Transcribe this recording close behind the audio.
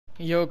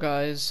Yo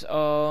guys,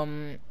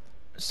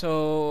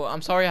 so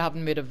I'm sorry I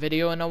haven't made a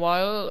video in a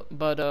while,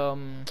 but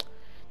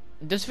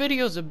this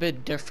video is a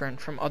bit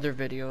different from other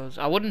videos.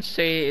 I wouldn't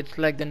say it's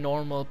like the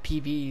normal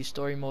PvE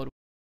story mode.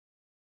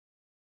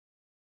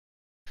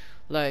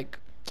 Like,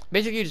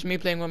 basically just me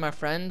playing with my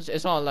friends.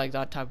 It's not like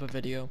that type of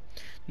video.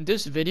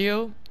 This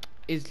video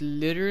is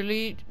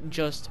literally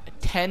just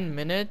 10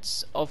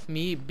 minutes of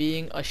me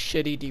being a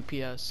shitty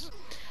DPS.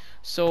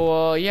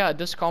 So yeah,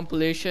 this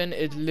compilation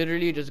is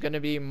literally just gonna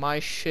be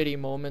my shitty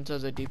moments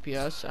as a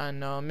DPS,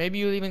 and maybe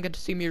you'll even get to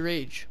see me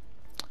rage.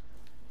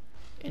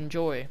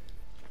 Enjoy.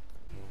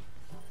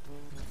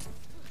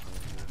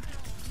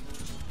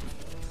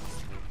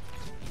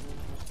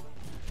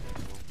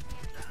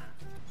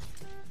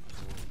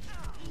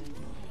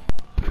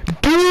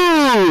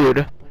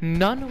 Dude!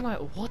 None of my...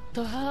 What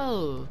the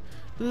hell?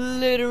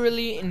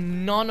 Literally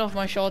none of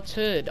my shots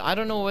hit. I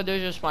don't know whether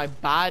it's just my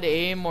bad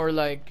aim or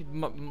like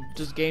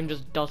this game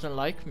just doesn't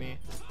like me.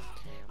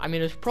 I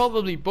mean, it's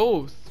probably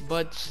both,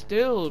 but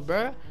still,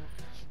 bruh.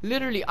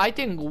 Literally, I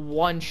think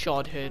one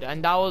shot hit,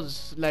 and that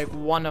was like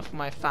one of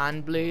my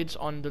fan blades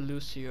on the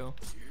Lucio.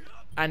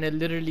 And it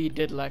literally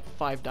did like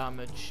 5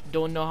 damage.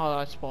 Don't know how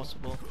that's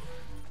possible.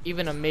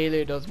 Even a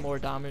melee does more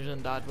damage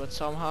than that, but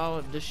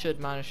somehow this shit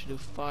managed to do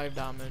 5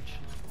 damage.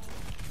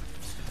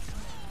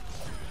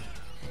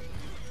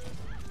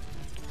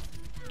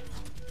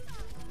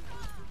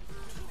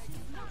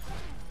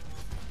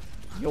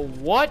 Yo,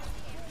 what?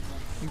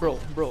 Bro,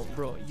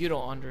 you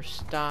don't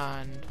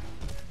understand.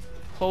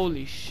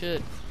 Holy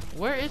shit.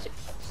 Where is it?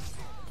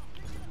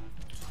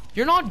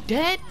 You're not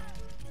dead?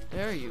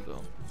 There you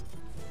go.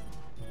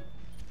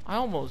 I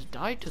almost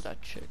died to that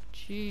chick.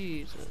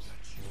 Jesus.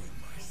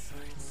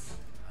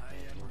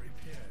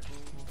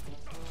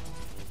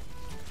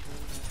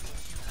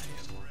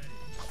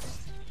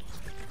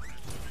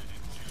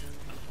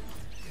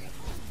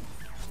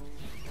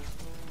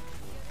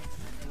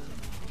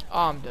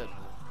 Oh, I'm dead.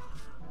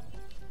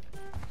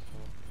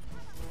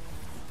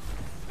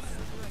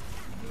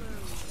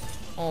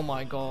 Oh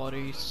my god, are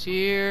you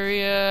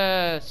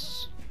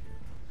serious?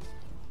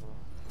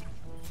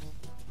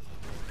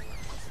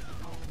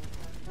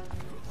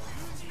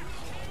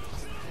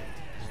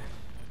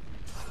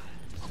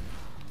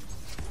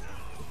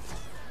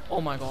 Oh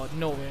my god,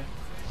 no way.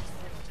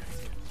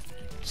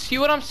 See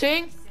what I'm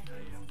saying?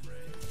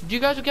 Do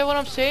you guys get what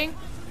I'm saying?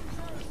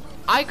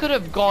 I could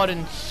have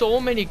gotten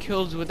so many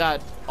kills with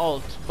that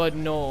ult, but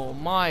no,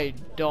 my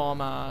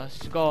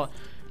dumbass got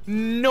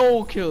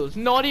no kills,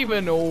 not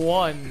even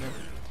one.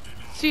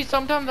 See,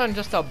 sometimes I'm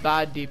just a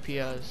bad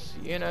DPS.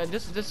 You know,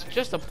 this is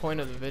just the point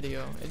of the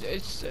video.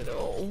 It's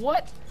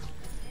what?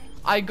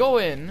 I go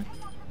in,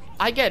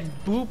 I get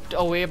booped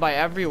away by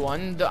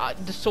everyone.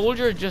 The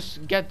soldier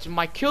just gets,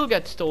 my kill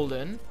gets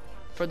stolen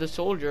for the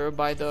soldier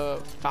by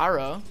the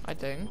Pharah, I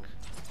think.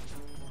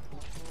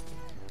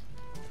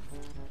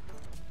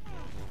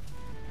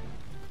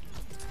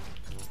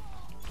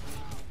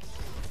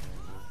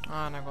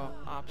 And I got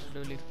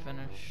absolutely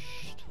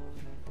finished.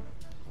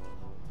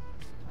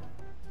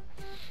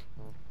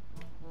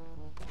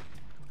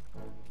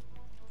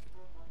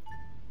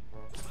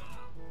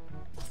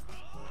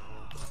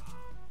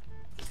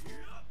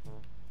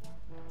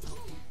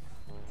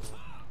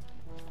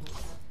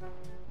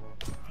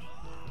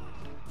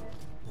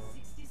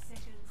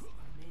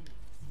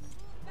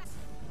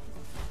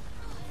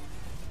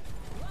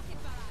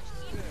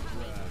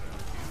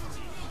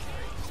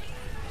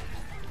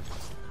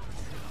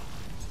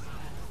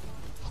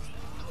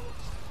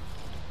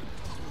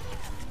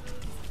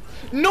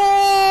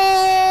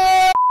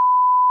 No!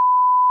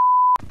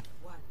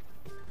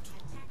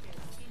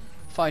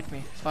 Fight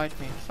me, fight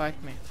me,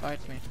 fight me,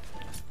 fight me.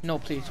 No,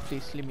 please,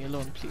 please, leave me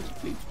alone, please,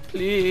 please,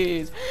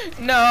 please.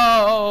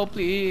 No,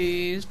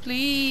 please,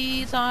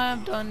 please,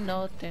 I've done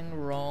nothing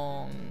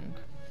wrong.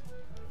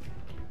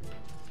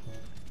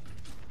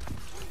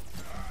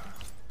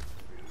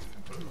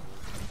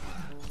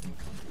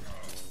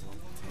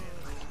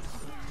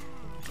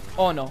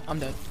 Oh no, I'm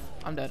dead.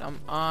 I'm dead.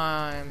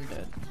 I'm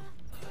dead.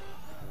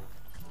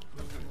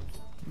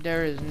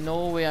 There is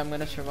no way I'm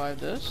gonna survive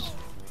this.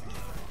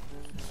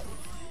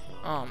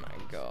 Oh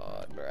my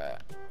god, bruh.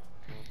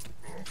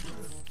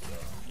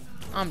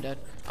 I'm dead.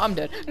 I'm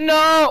dead.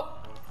 No!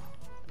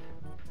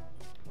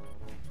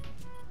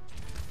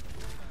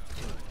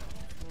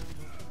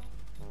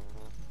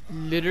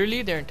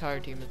 Literally, their entire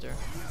team is there.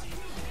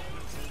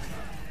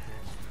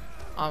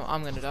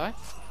 I'm gonna die.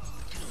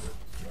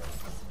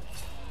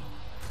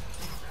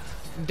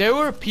 There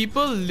were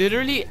people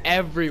literally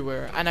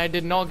everywhere, and I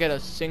did not get a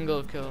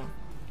single kill.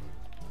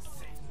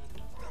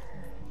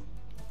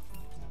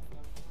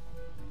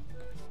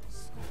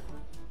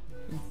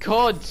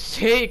 God's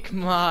sake,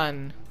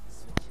 man.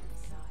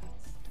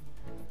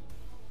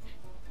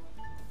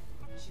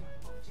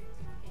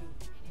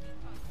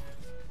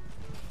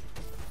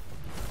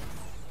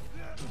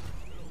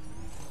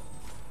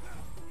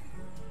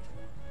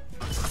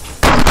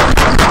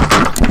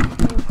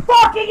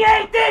 Fucking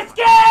hate this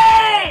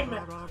game!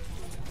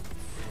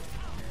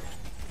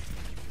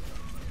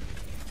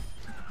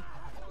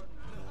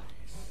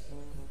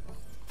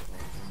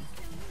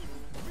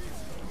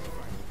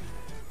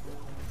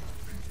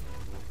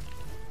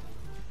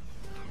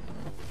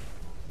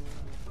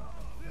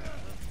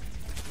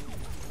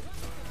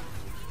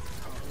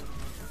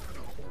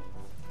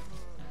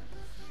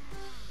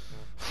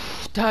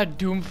 That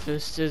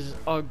Doomfist is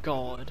a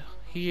god.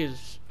 He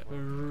is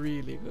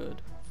really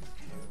good.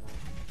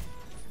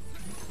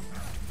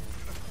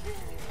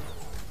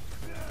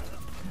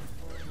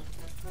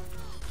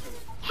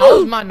 How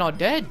is man not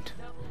dead?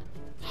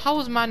 How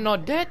is man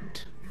not dead?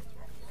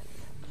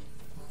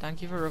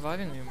 Thank you for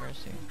reviving me,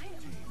 Mercy.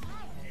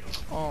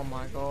 Oh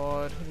my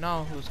god.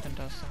 Now who's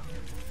contesting?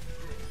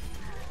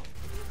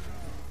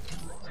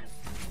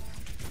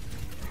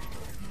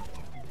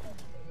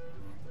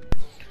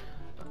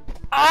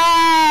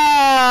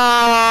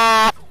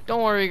 Ah!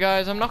 Don't worry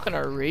guys, I'm not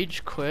gonna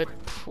rage quit.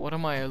 Pff, what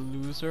am I, a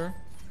loser?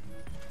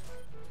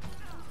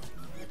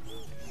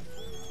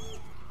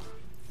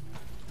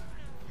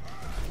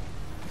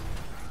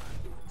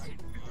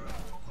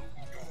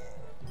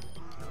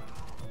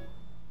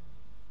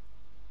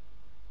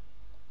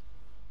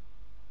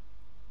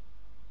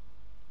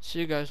 See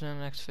you guys in the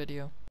next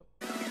video.